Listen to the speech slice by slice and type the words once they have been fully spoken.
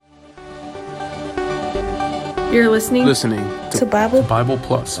You're listening to Bible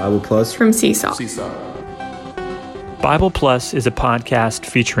Plus from Seesaw. Bible Plus is a podcast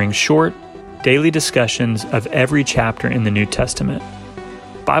featuring short, daily discussions of every chapter in the New Testament.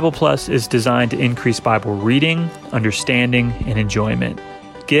 Bible Plus is designed to increase Bible reading, understanding, and enjoyment.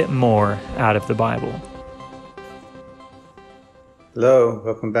 Get more out of the Bible. Hello,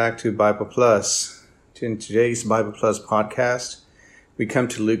 welcome back to Bible Plus. In today's Bible Plus podcast, we come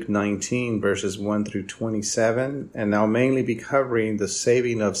to Luke 19, verses 1 through 27, and I'll mainly be covering the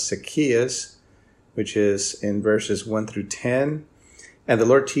saving of Zacchaeus, which is in verses 1 through 10, and the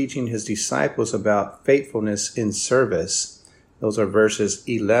Lord teaching his disciples about faithfulness in service. Those are verses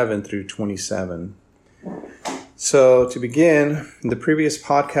 11 through 27. So to begin, in the previous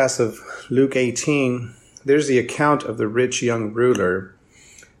podcast of Luke 18, there's the account of the rich young ruler.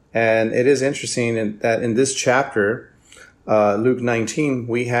 And it is interesting that in this chapter, Luke 19,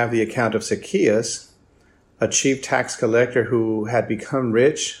 we have the account of Zacchaeus, a chief tax collector who had become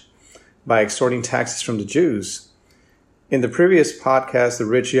rich by extorting taxes from the Jews. In the previous podcast, the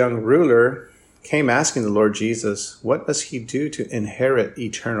rich young ruler came asking the Lord Jesus, what must he do to inherit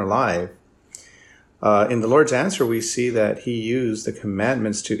eternal life? In the Lord's answer, we see that he used the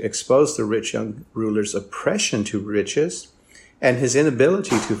commandments to expose the rich young ruler's oppression to riches and his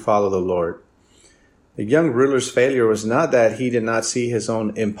inability to follow the Lord. The young ruler's failure was not that he did not see his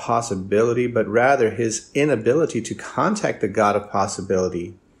own impossibility, but rather his inability to contact the God of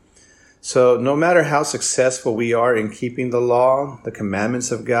possibility. So no matter how successful we are in keeping the law, the commandments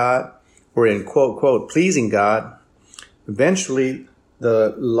of God, or in quote, quote, pleasing God, eventually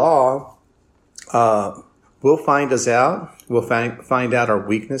the law will find us out. We'll find out our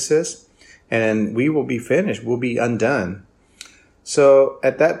weaknesses, and we will be finished. We'll be undone. So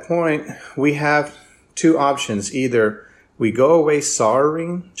at that point, we have two options. Either we go away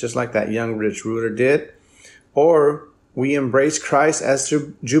sorrowing, just like that young rich ruler did, or we embrace Christ as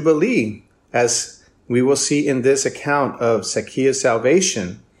Jubilee, as we will see in this account of Zacchaeus'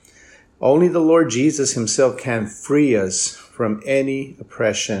 salvation. Only the Lord Jesus himself can free us from any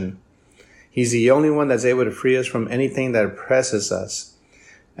oppression. He's the only one that's able to free us from anything that oppresses us.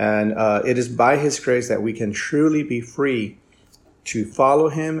 And it is by his grace that we can truly be free to follow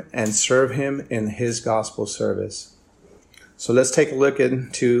him and serve him in his gospel service. So let's take a look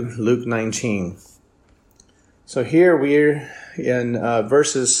into Luke 19. So here we're in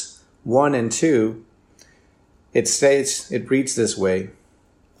verses 1 and 2. It reads this way.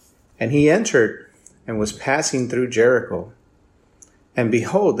 And he entered and was passing through Jericho. And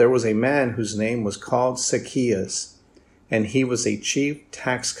behold, there was a man whose name was called Zacchaeus, and he was a chief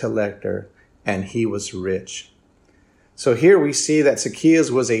tax collector, and he was rich. So here we see that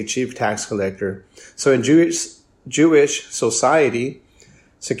Zacchaeus was a chief tax collector. So in Jewish society,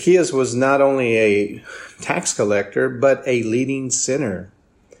 Zacchaeus was not only a tax collector, but a leading sinner.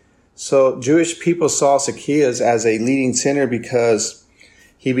 So Jewish people saw Zacchaeus as a leading sinner because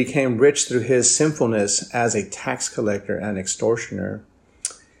he became rich through his sinfulness as a tax collector and extortioner.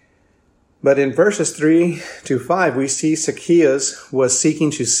 But in verses 3 to 5, we see Zacchaeus was seeking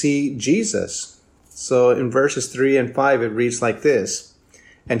to see Jesus. So in verses 3 and 5, it reads like this.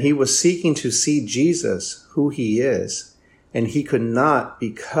 And he was seeking to see Jesus, who he is, and he could not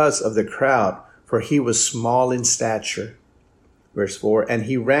because of the crowd, for he was small in stature. Verse 4, and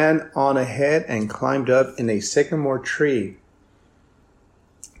he ran on ahead and climbed up in a sycamore tree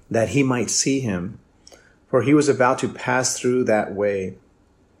that he might see him, for he was about to pass through that way.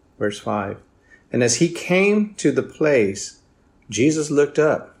 Verse 5, and as he came to the place, Jesus looked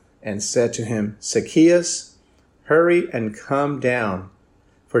up and said to him, Zacchaeus, hurry and come down,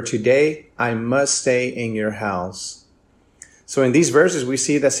 for today I must stay in your house. So in these verses, we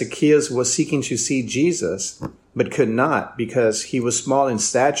see that Zacchaeus was seeking to see Jesus, but could not because he was small in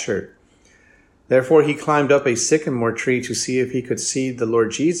stature. Therefore, he climbed up a sycamore tree to see if he could see the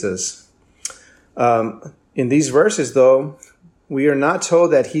Lord Jesus. In these verses, though, we are not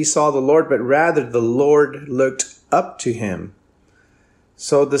told that he saw the Lord, but rather the Lord looked up to him.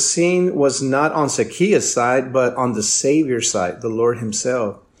 So the scene was not on Zacchaeus' side, but on the Savior's side, the Lord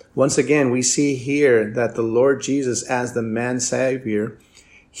himself. Once again, we see here that the Lord Jesus, as the man Savior,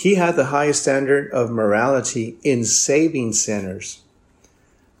 he had the highest standard of morality in saving sinners.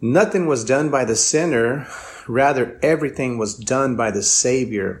 Nothing was done by the sinner. Rather, everything was done by the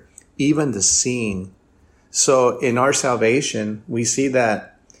Savior, even the scene. So in our salvation, we see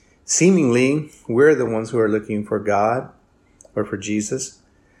that seemingly we're the ones who are looking for God or for Jesus,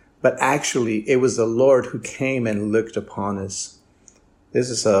 but actually it was the Lord who came and looked upon us. This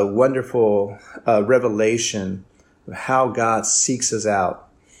is a wonderful revelation of how God seeks us out.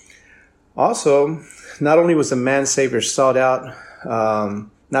 Also, not only was the man Savior sought out,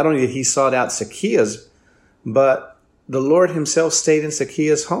 not only did he sought out Zacchaeus, but the Lord himself stayed in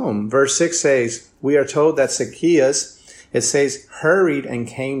Zacchaeus' home. Verse 6 says, we are told that Zacchaeus, it says, hurried and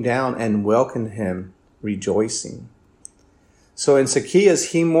came down and welcomed him, rejoicing. So in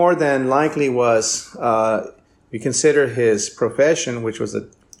Zacchaeus, he more than likely was, you consider his profession, which was a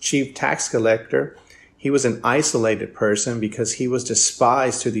chief tax collector, he was an isolated person because he was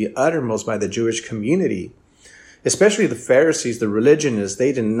despised to the uttermost by the Jewish community. Especially the Pharisees, the religionists,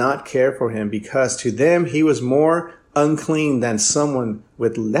 they did not care for him because to them he was more unclean than someone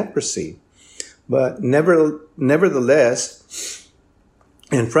with leprosy. But nevertheless,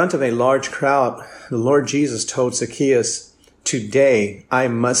 in front of a large crowd, the Lord Jesus told Zacchaeus, today I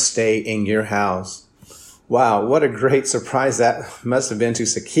must stay in your house. Wow, what a great surprise that must have been to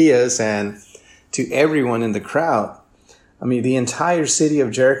Zacchaeus and to everyone in the crowd. I mean, the entire city of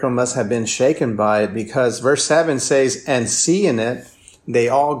Jericho must have been shaken by it because verse 7 says, and seeing it, they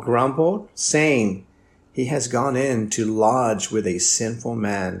all grumbled, saying, he has gone in to lodge with a sinful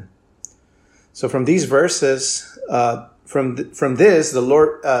man. So from these verses, from this, the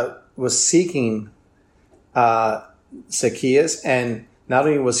Lord was seeking Zacchaeus, and not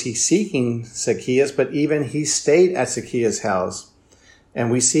only was he seeking Zacchaeus, but even he stayed at Zacchaeus' house.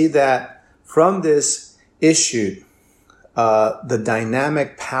 And we see that from this issue, the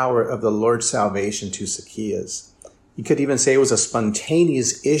dynamic power of the Lord's salvation to Zacchaeus. You could even say it was a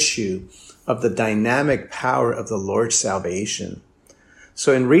spontaneous issue of the dynamic power of the Lord's salvation.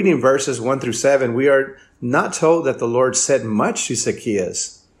 So in reading verses 1 through 7, we are not told that the Lord said much to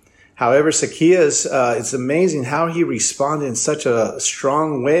Zacchaeus. However, Zacchaeus, it's amazing how he responded in such a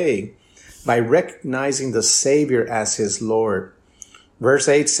strong way by recognizing the Savior as his Lord. Verse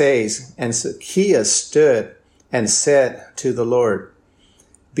 8 says, and Zacchaeus stood and said to the Lord,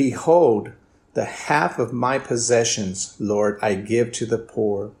 behold, the half of my possessions, Lord, I give to the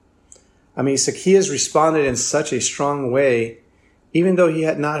poor. I mean, Zacchaeus responded in such a strong way, even though he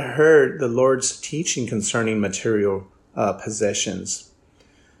had not heard the Lord's teaching concerning material possessions.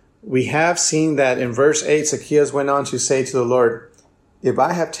 We have seen that in verse 8, Zacchaeus went on to say to the Lord, if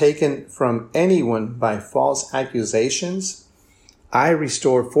I have taken from anyone by false accusations, I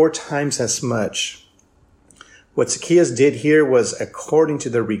restore 4 times as much. What Zacchaeus did here was according to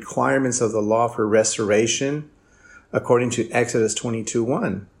the requirements of the law for restoration, according to Exodus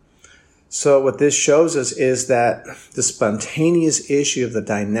 22:1. So what this shows us is that the spontaneous issue of the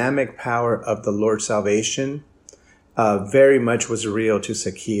dynamic power of the Lord's salvation very much was real to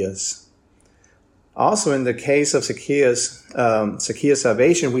Zacchaeus. Also, in the case of Zacchaeus'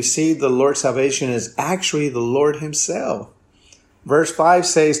 salvation, we see the Lord's salvation is actually the Lord himself. Verse 5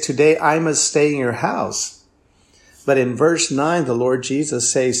 says, today I must stay in your house. But in verse 9, the Lord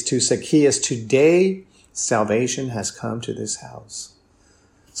Jesus says to Zacchaeus, today salvation has come to this house.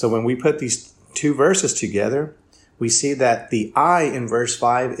 So when we put these two verses together, we see that the I in verse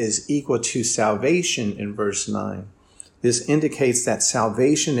 5 is equal to salvation in verse 9. This indicates that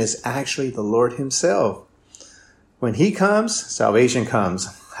salvation is actually the Lord himself. When he comes, salvation comes.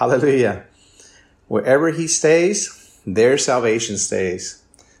 Hallelujah. Wherever he stays, there salvation stays.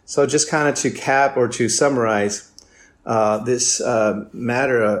 So just kind of to cap or to summarize this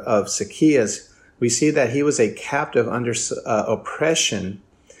matter of Zacchaeus, we see that he was a captive under oppression,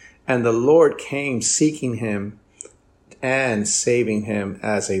 and the Lord came seeking him and saving him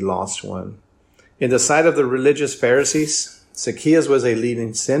as a lost one. In the sight of the religious Pharisees, Zacchaeus was a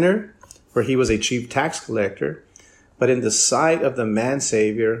leading sinner, for he was a chief tax collector. But in the sight of the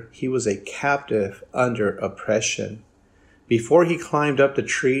man-savior, he was a captive under oppression. Before he climbed up the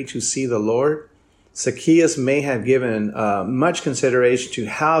tree to see the Lord, Zacchaeus may have given much consideration to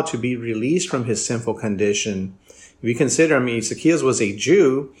how to be released from his sinful condition. If you consider, Zacchaeus was a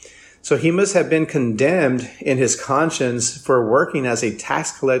Jew, so he must have been condemned in his conscience for working as a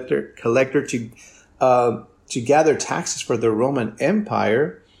tax collector to gather taxes for the Roman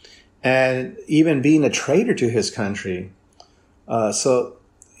Empire, and even being a traitor to his country. So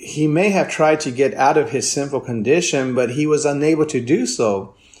he may have tried to get out of his sinful condition, but he was unable to do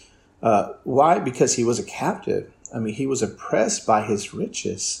so. Why? Because he was a captive. He was oppressed by his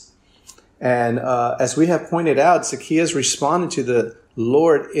riches. And as we have pointed out, Zacchaeus responded to the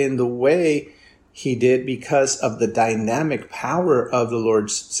Lord in the way he did because of the dynamic power of the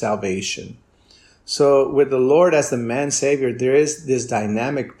Lord's salvation. So with the Lord as the man-savior, there is this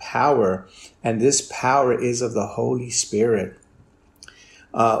dynamic power, and this power is of the Holy Spirit.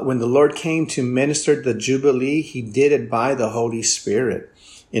 When the Lord came to minister the Jubilee, he did it by the Holy Spirit.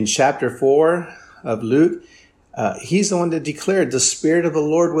 In chapter 4 of Luke, He's the one that declared the Spirit of the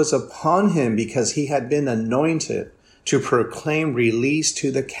Lord was upon him because he had been anointed to proclaim release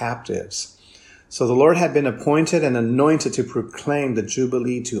to the captives. So the Lord had been appointed and anointed to proclaim the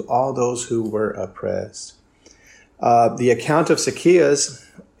Jubilee to all those who were oppressed. The account of Zacchaeus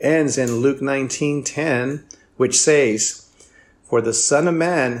ends in Luke 19:10, which says, "For the Son of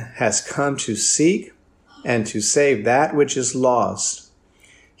Man has come to seek and to save that which is lost."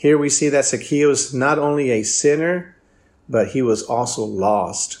 Here we see that Zacchaeus was not only a sinner, but he was also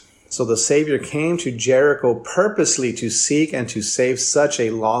lost. So the Savior came to Jericho purposely to seek and to save such a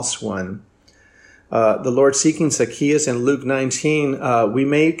lost one. The Lord seeking Zacchaeus in Luke 19, we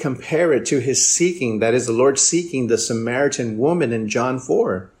may compare it to his seeking, that is, the Lord seeking the Samaritan woman in John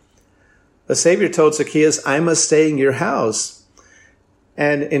 4. The Savior told Zacchaeus, "I must stay in your house."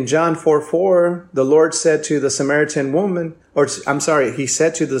 And in John 4:4, the Lord said to the Samaritan woman, he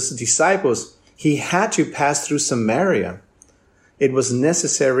said to the disciples, he had to pass through Samaria. It was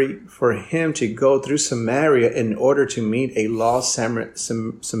necessary for him to go through Samaria in order to meet a lost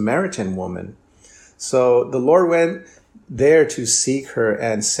Samaritan woman. So the Lord went there to seek her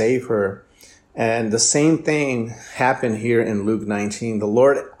and save her. And the same thing happened here in Luke 19. The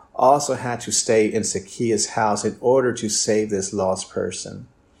Lord also had to stay in Zacchaeus' house in order to save this lost person.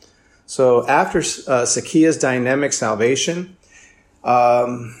 So after Zacchaeus' dynamic salvation,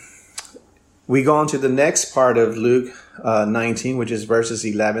 we go on to the next part of Luke 19, which is verses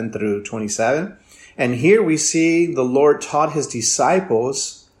 11 through 27. And here we see the Lord taught his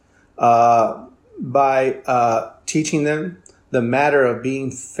disciples by teaching them the matter of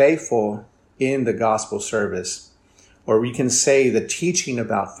being faithful in the gospel service. Or we can say the teaching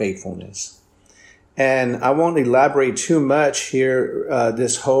about faithfulness. And I won't elaborate too much here,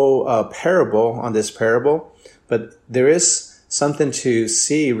 this whole parable, but there is something to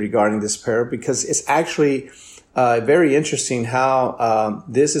see regarding this parable because it's actually very interesting how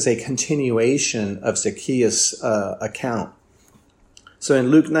this is a continuation of Zacchaeus' account. So in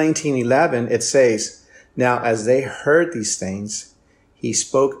Luke 19:11, it says, "Now as they heard these things, he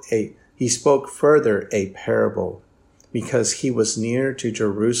spoke further a parable, because he was near to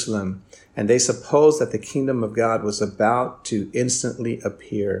Jerusalem, and they supposed that the kingdom of God was about to instantly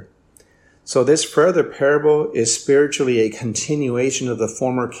appear." So this further parable is spiritually a continuation of the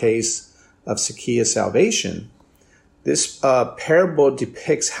former case of Zacchaeus' salvation. This parable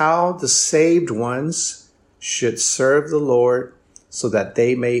depicts how the saved ones should serve the Lord so that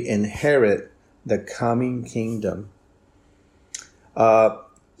they may inherit the coming kingdom.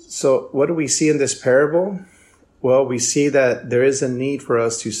 So what do we see in this parable? Well, we see that there is a need for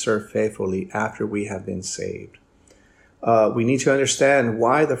us to serve faithfully after we have been saved. We need to understand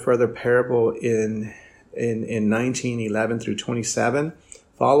why the further parable in 19:11 through 27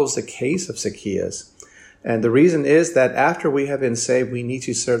 follows the case of Zacchaeus. And the reason is that after we have been saved, we need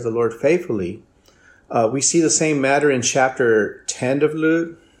to serve the Lord faithfully. We see the same matter in chapter 10 of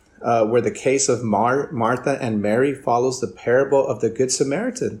Luke, where the case of Martha and Mary follows the parable of the Good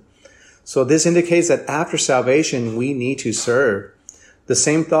Samaritan. So this indicates that after salvation, we need to serve. The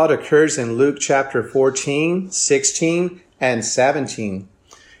same thought occurs in Luke chapter 14, 16, and 17.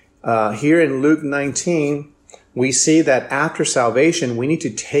 Here in Luke 19, we see that after salvation, we need to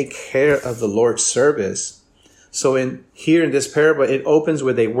take care of the Lord's service. So in this parable, it opens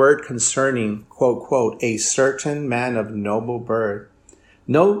with a word concerning, quote, quote, "a certain man of noble birth."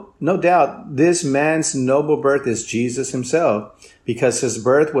 No doubt this man's noble birth is Jesus himself, because his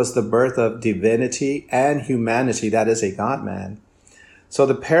birth was the birth of divinity and humanity, that is a God-man. So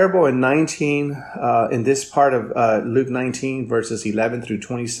the parable in this part of Luke 19, verses 11 through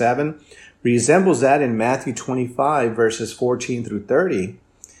 27, resembles that in Matthew 25, verses 14 through 30.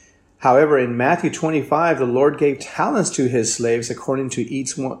 However, in Matthew 25, the Lord gave talents to his slaves according to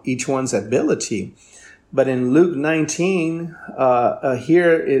each one's ability. But in Luke 19,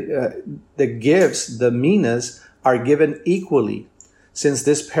 the gifts, the minas, are given equally. Since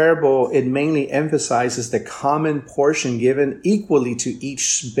this parable, it mainly emphasizes the common portion given equally to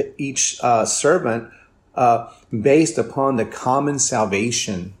each servant based upon the common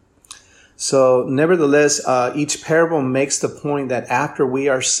salvation. So nevertheless, each parable makes the point that after we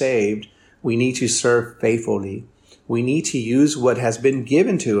are saved, we need to serve faithfully. We need to use what has been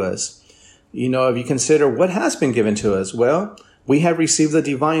given to us. You know, if you consider what has been given to us, well, we have received the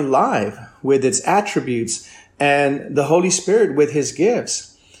divine life with its attributes and the Holy Spirit with his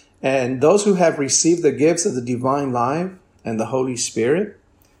gifts. And those who have received the gifts of the divine life and the Holy Spirit,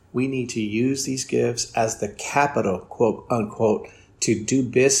 we need to use these gifts as the capital, quote unquote, to do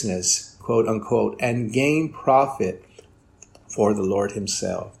business, quote unquote, and gain profit for the Lord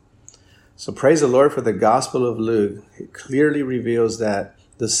himself. So praise the Lord for the Gospel of Luke. It clearly reveals that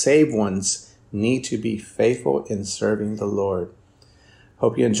the saved ones need to be faithful in serving the Lord.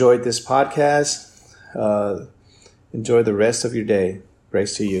 Hope you enjoyed this podcast. Enjoy the rest of your day.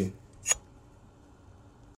 Grace to you.